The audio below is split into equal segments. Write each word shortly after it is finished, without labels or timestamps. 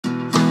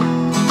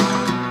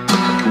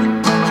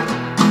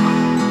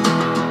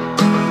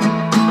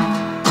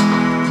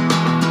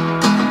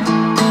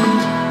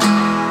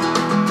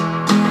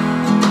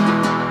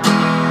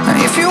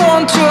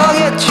want to, I'll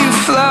get you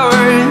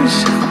flowers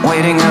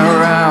waiting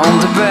around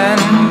the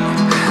bend.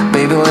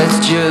 Baby,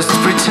 let's just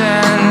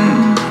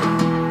pretend.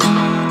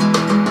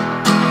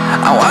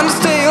 I wanna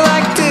stay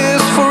like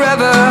this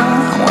forever.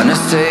 I wanna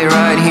stay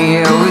right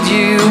here with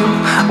you.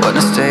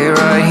 Wanna stay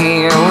right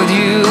here with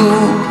you.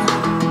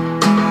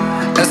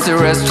 As the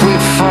rest we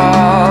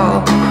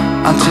fall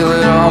until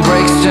it all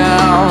breaks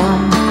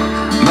down.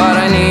 But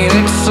I need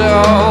it so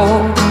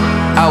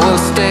I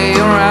will stay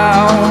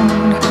around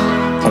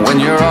when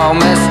you're all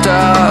messed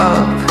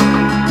up.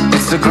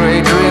 It's a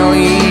great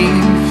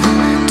relief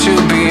to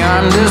be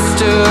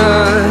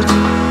understood.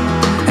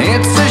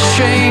 It's a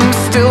shame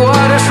still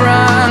waters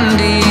run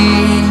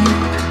deep.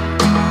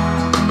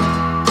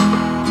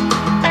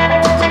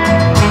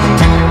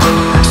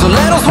 So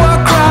let us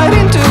walk right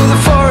into the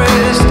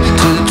forest,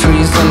 to the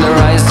trees and the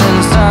rising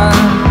sun.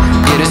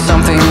 It is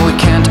something we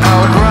can't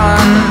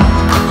outrun.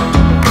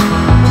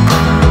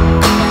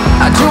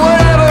 I do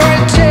whatever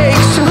it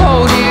takes to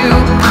hold you,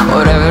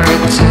 whatever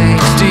it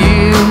takes to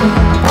you.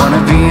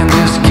 Wanna be in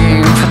this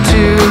game for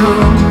two.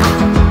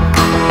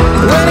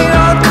 When it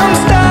all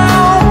comes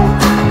down,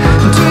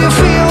 do you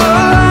feel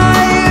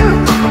alive?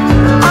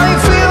 Are you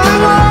feeling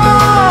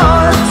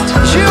lost?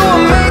 You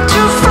were made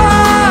to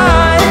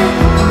fly,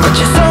 but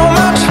you're so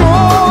much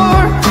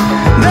more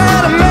than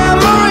a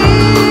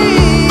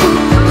memory.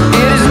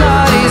 It is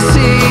not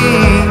easy.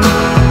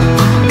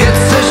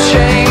 It's a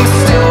shame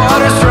still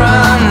waters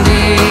run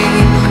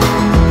deep.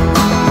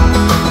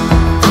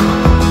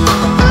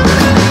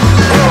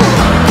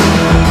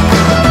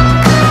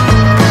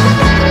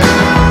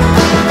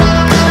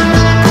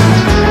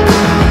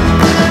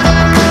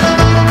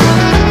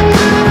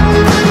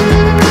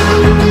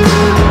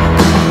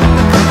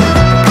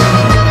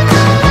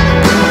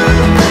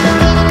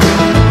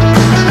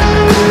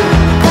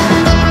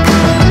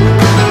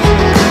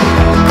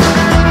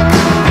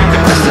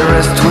 As the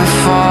rest we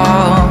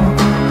fall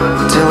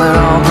till it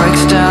all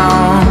breaks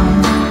down.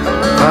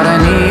 But I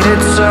need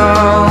it so